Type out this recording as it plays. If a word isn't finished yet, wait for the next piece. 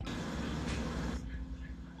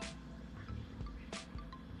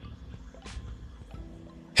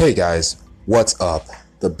Hey guys, what's up?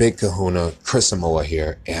 The Big Kahuna, Chris Samoa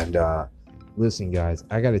here. And listen, guys,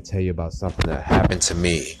 I got to tell you about something that happened to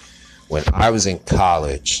me when I was in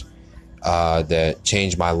college that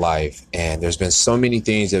changed my life. And there's been so many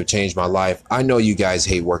things that have changed my life. I know you guys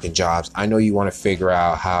hate working jobs. I know you want to figure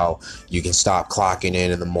out how you can stop clocking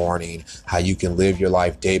in the morning, how you can live your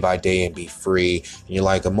life day by day and be free. And you're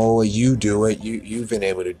like, Amoa, you do it. You've been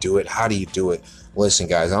able to do it. How do you do it? Listen,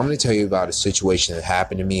 guys, I'm going to tell you about a situation that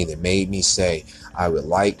happened to me that made me say I would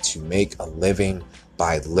like to make a living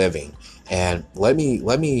by living. And let me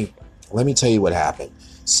tell you what happened.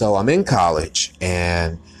 So I'm in college,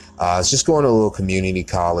 and I was just going to a little community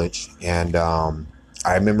college, and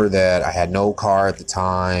I remember that I had no car at the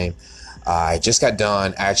time. I just got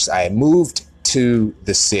done. Actually, I had moved to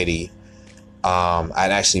the city.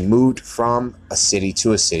 I'd actually moved from a city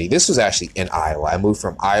to a city. This was actually in Iowa. I moved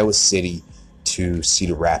from Iowa City to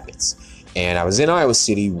Cedar Rapids, and I was in Iowa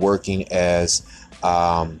City working as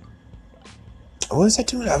what was I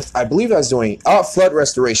doing? I believe I was doing flood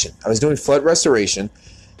restoration. I was doing flood restoration,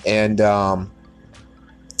 and I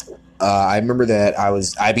remember that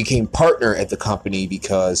I became partner at the company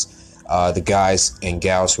because the guys and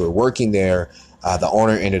gals who were working there, the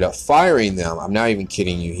owner ended up firing them. I'm not even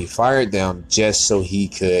kidding you. He fired them just so he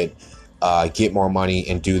could get more money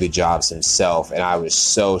and do the jobs himself. And I was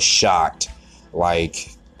so shocked.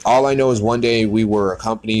 Like, all I know is one day we were a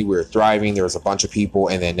company, we were thriving, there was a bunch of people,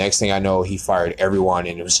 and then next thing I know, he fired everyone,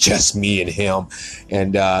 and it was just me and him.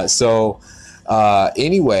 And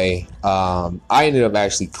anyway, I ended up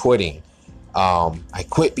actually quitting. I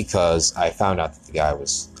quit because I found out that the guy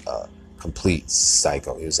was a complete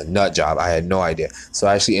psycho. He was a nut job. I had no idea. So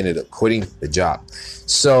I actually ended up quitting the job.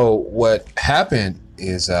 So what happened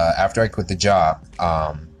is after I quit the job,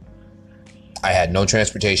 I had no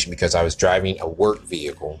transportation because I was driving a work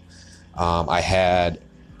vehicle. I had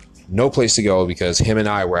no place to go because him and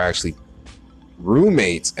I were actually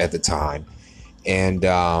roommates at the time. And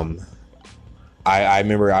I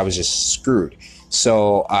remember I was just screwed.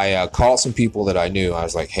 So I called some people that I knew. I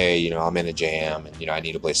was like, hey, I'm in a jam and, I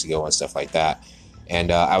need a place to go and stuff like that.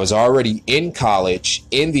 And I was already in college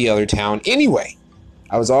in the other town anyway.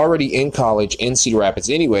 I was already in college in Cedar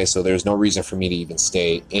Rapids anyway, so there's no reason for me to even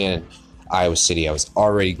stay in Iowa City. I was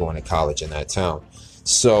already going to college in that town.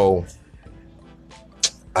 So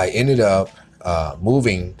I ended up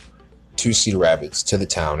moving to Cedar Rapids, to the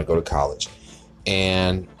town, to go to college.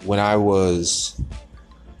 And when I was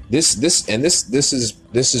this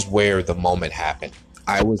is where the moment happened.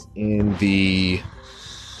 I was in the,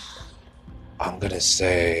 I'm going to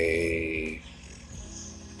say,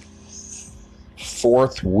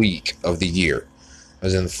 4th week of the year. I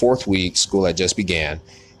was in the 4th week. School had just began.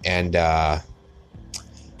 And I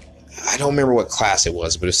don't remember what class it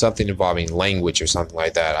was, but it was something involving language or something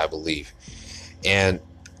like that, I believe. And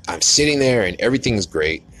I'm sitting there and everything's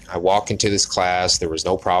great. I walk into this class. There was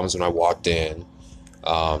no problems when I walked in.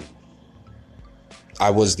 I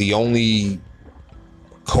was the only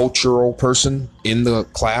cultural person in the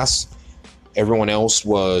class. Everyone else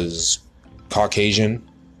was Caucasian.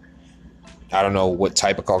 I don't know what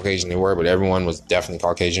type of Caucasian they were, but everyone was definitely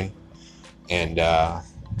Caucasian. And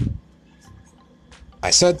I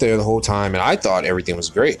sat there the whole time and I thought everything was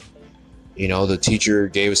great. The teacher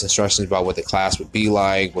gave us instructions about what the class would be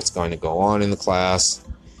like, what's going to go on in the class.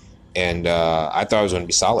 And I thought it was going to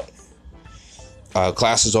be solid.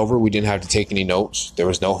 Class is over. We didn't have to take any notes. There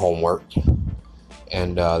was no homework.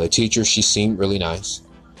 And the teacher, she seemed really nice.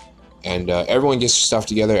 And everyone gets their stuff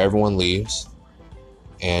together. Everyone leaves.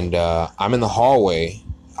 And I'm in the hallway.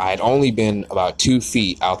 I had only been about 2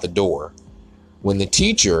 feet out the door when the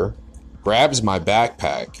teacher grabs my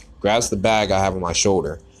backpack, grabs the bag I have on my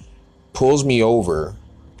shoulder, pulls me over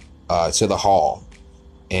to the hall,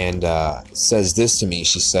 and says this to me.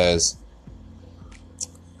 She says,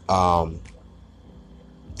 the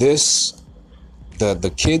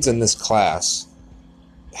kids in this class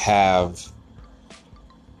have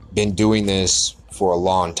been doing this for a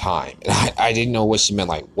long time. And I didn't know what she meant.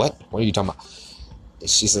 Like, what are you talking about?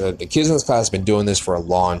 She said, the kids in this class have been doing this for a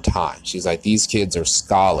long time. She's like, these kids are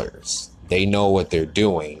scholars. They know what they're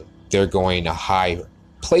doing. They're going to high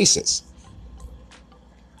places.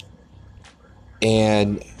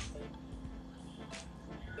 And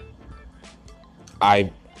I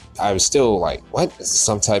was still like, what? Is this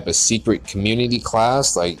some type of secret community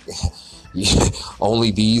class? Like, only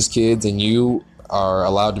these kids and you are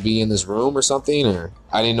allowed to be in this room or something? Or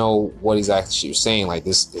I didn't know what exactly she was saying. Like,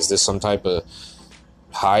 is this some type of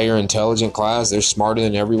higher intelligent class? They're smarter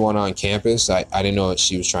than everyone on campus. I didn't know what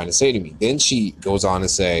she was trying to say to me. Then she goes on to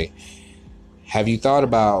say, have you thought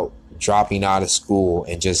about dropping out of school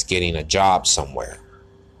and just getting a job somewhere.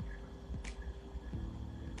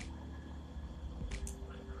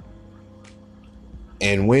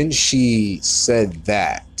 And when she said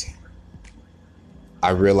that, I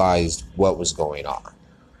realized what was going on.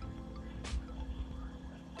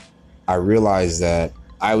 I realized that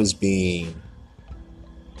I was being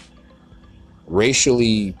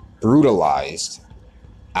racially brutalized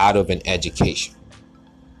out of an education.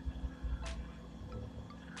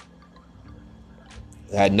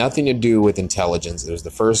 It had nothing to do with intelligence. It was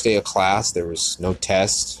the first day of class. There was no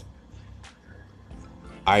test.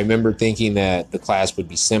 I remember thinking that the class would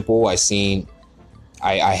be simple. I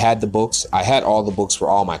had the books. I had all the books for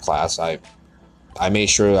all my class. I made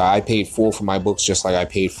sure that I paid full for my books just like I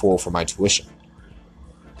paid full for my tuition.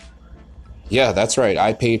 Yeah, that's right.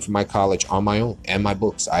 I paid for my college on my own and my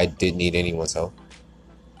books. I didn't need anyone's help.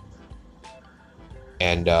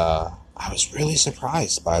 And I was really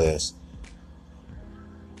surprised by this.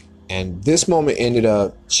 And this moment ended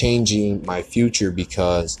up changing my future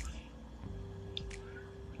because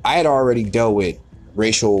I had already dealt with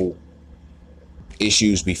racial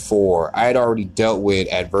issues before. I had already dealt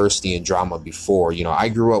with adversity and drama before. You know, I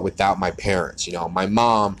grew up without my parents. You know, my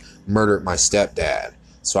mom murdered my stepdad.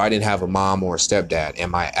 So I didn't have a mom or a stepdad. And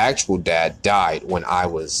my actual dad died when I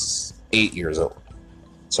was 8 years old.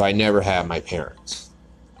 So I never had my parents.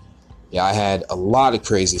 Yeah, I had a lot of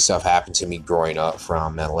crazy stuff happen to me growing up,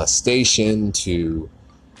 from molestation to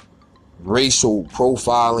racial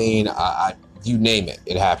profiling. You name it,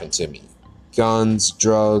 it happened to me. Guns,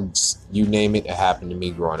 drugs, you name it, it happened to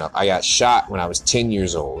me growing up. I got shot when I was 10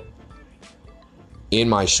 years old in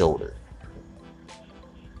my shoulder.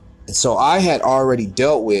 And so I had already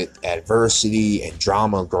dealt with adversity and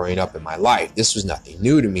drama growing up in my life. This was nothing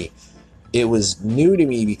new to me. It was new to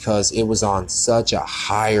me because it was on such a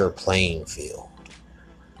higher playing field.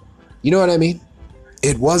 You know what I mean?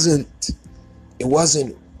 It wasn't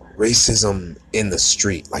racism in the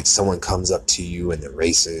street, like someone comes up to you and they're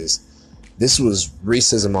racist. This was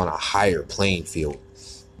racism on a higher playing field.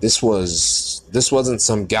 This wasn't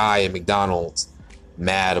some guy at McDonald's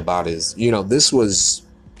mad about his, this was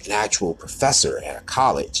an actual professor at a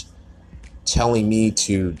college telling me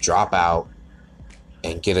to drop out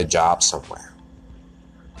and get a job somewhere.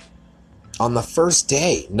 On the first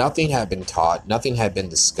day, nothing had been taught, nothing had been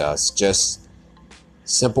discussed, just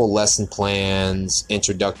simple lesson plans,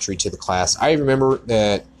 introductory to the class. I remember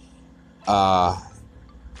that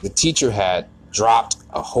the teacher had dropped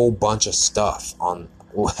a whole bunch of stuff on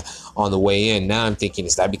the way in. Now I'm thinking,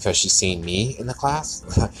 is that because she's seen me in the class?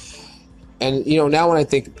 And now when I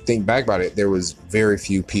think back about it, there was very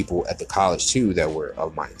few people at the college too that were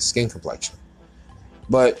of my skin complexion.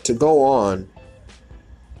 But to go on,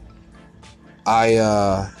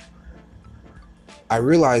 I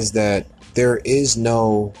realized that there is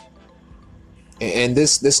no, and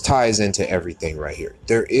this ties into everything right here.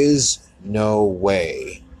 There is no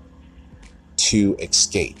way to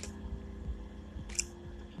escape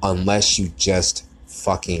unless you just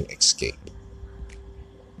fucking escape.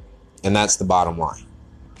 And that's the bottom line.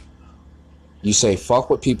 You say,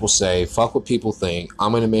 fuck what people say, fuck what people think.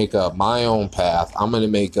 I'm going to make up my own path. I'm going to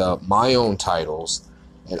make up my own titles,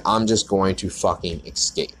 and I'm just going to fucking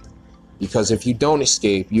escape. Because if you don't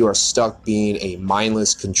escape, you are stuck being a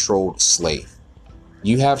mindless, controlled slave.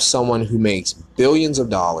 You have someone who makes billions of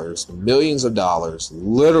dollars, millions of dollars,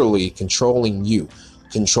 literally controlling you,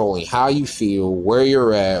 controlling how you feel, where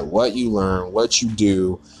you're at, what you learn, what you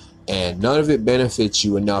do, and none of it benefits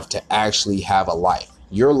you enough to actually have a life.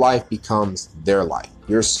 Your life becomes their life.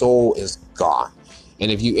 Your soul is gone.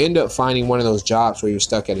 And if you end up finding one of those jobs where you're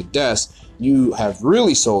stuck at a desk, you have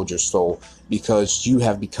really sold your soul, because you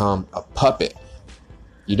have become a puppet.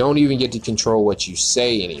 You don't even get to control what you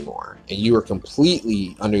say anymore. And you are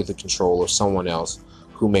completely under the control of someone else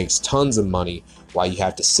who makes tons of money while you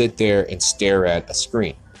have to sit there and stare at a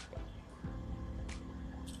screen.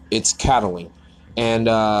 It's cattling. And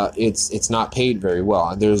it's not paid very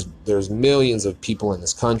well. There's millions of people in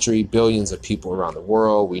this country, billions of people around the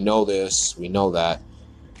world. We know this, we know that,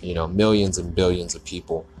 millions and billions of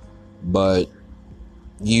people. But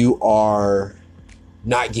you are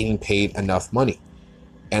not getting paid enough money.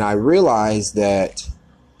 And I realized that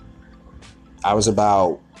I was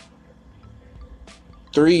about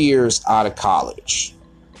 3 years out of college,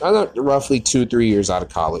 roughly 2-3 years out of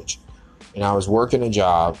college, and I was working a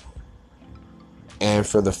job. And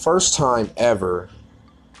for the first time ever,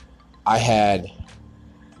 I had,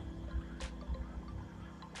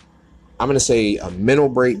 I'm going to say, a mental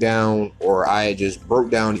breakdown, or I just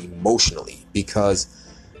broke down emotionally, because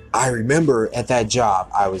I remember at that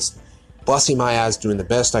job, I was busting my ass, doing the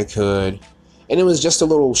best I could. And it was just a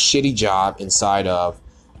little shitty job inside of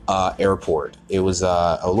airport. It was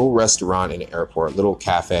a little restaurant in the airport, little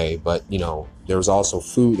cafe, but you know, there was also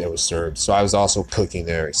food that was served. So I was also cooking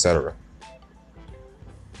there, etc.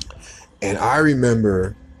 And I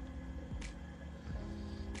remember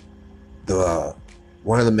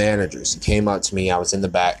one of the managers, he came up to me. I was in the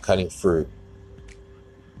back cutting fruit,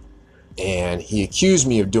 and he accused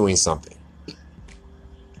me of doing something.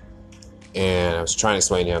 And I was trying to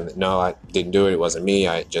explain to him that no, I didn't do it. It wasn't me.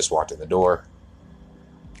 I just walked in the door.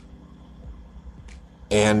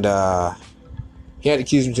 And he had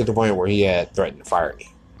accused me to the point where he had threatened to fire me.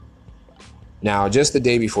 Now, just the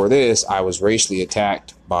day before this, I was racially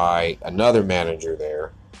attacked by another manager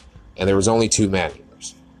there, and there was only 2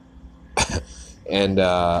 managers. And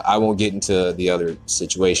I won't get into the other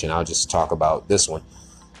situation. I'll just talk about this one.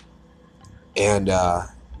 And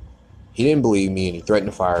he didn't believe me, and he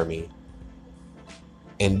threatened to fire me.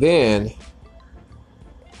 And then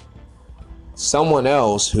someone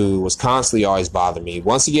else who was constantly always bothering me.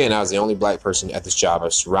 Once again, I was the only black person at this job. I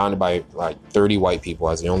was surrounded by like 30 white people.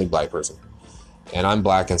 I was the only black person. And I'm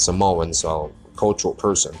black and Samoan, so cultural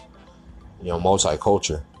person, you know,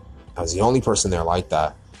 multicultural. I was the only person there like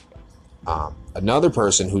that. Another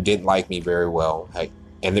person who didn't like me very well,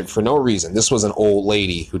 and for no reason, this was an old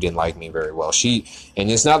lady who didn't like me very well.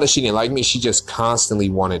 And it's not that she didn't like me, she just constantly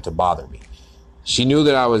wanted to bother me. She knew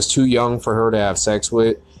that I was too young for her to have sex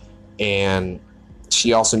with, and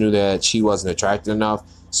she also knew that she wasn't attractive enough.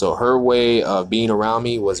 So her way of being around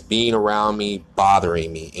me was being around me,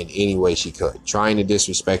 bothering me in any way she could, trying to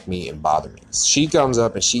disrespect me and bother me. She comes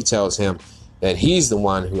up and she tells him that he's the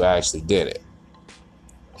one who actually did it,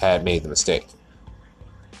 had made the mistake.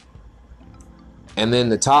 And then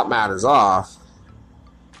the top matters off,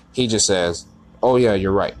 he just says, "Oh yeah,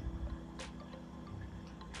 you're right."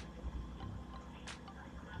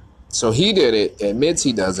 So he did it, admits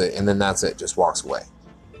he does it, and then that's it, just walks away.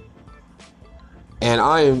 And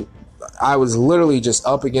I was literally just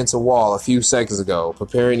up against a wall a few seconds ago,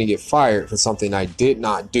 preparing to get fired for something I did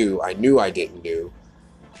not do, I knew I didn't do,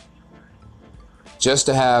 just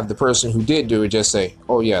to have the person who did do it just say,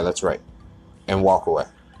 "Oh yeah, that's right," and walk away.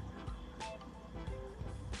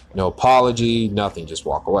 No apology, nothing, just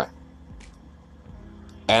walk away.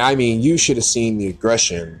 And I mean, you should have seen the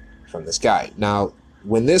aggression from this guy. Now,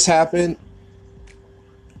 when this happened,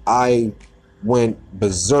 I went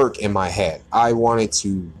berserk in my head. I wanted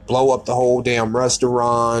to blow up the whole damn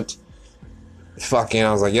restaurant. Fucking,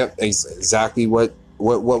 I was like, yep, exactly what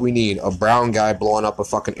we need. A brown guy blowing up a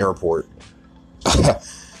fucking airport.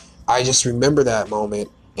 I just remember that moment,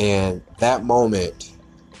 and that moment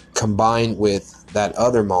combined with that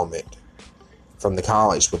other moment from the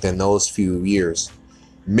college within those few years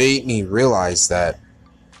made me realize that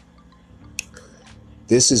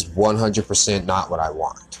this is 100% not what I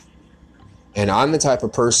want. And I'm the type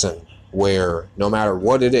of person where no matter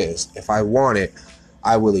what it is, if I want it,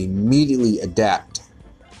 I will immediately adapt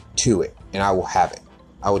to it, and I will have it.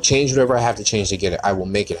 I will change whatever I have to change to get it. I will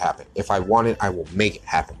make it happen. If I want it, I will make it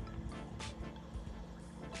happen.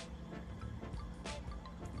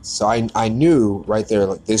 So I knew right there,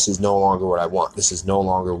 like, this is no longer what I want. This is no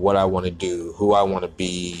longer what I want to do, who I want to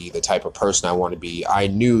be, the type of person I want to be. I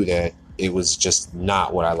knew that it was just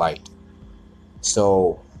not what I liked.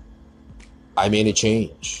 So I made a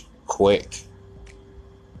change quick.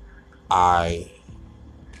 I,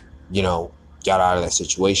 got out of that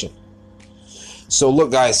situation. So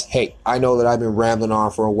look, guys, hey, I know that I've been rambling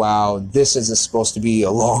on for a while. This isn't supposed to be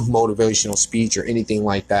a long motivational speech or anything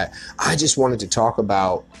like that. I just wanted to talk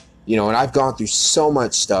about, and I've gone through so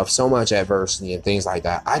much stuff, so much adversity and things like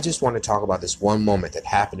that. I just want to talk about this one moment that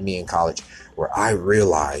happened to me in college where I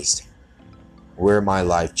realized where my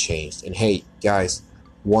life changed. And hey, guys,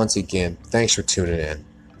 once again, thanks for tuning in,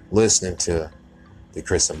 listening to the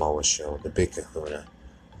Chris Samoa Show, the Big Kahuna.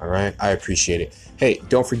 All right, I appreciate it. Hey,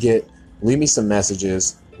 don't forget, leave me some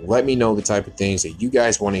messages. Let me know the type of things that you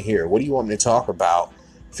guys want to hear. What do you want me to talk about?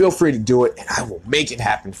 Feel free to do it, and I will make it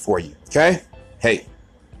happen for you. Okay? Hey,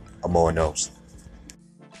 Amoa knows.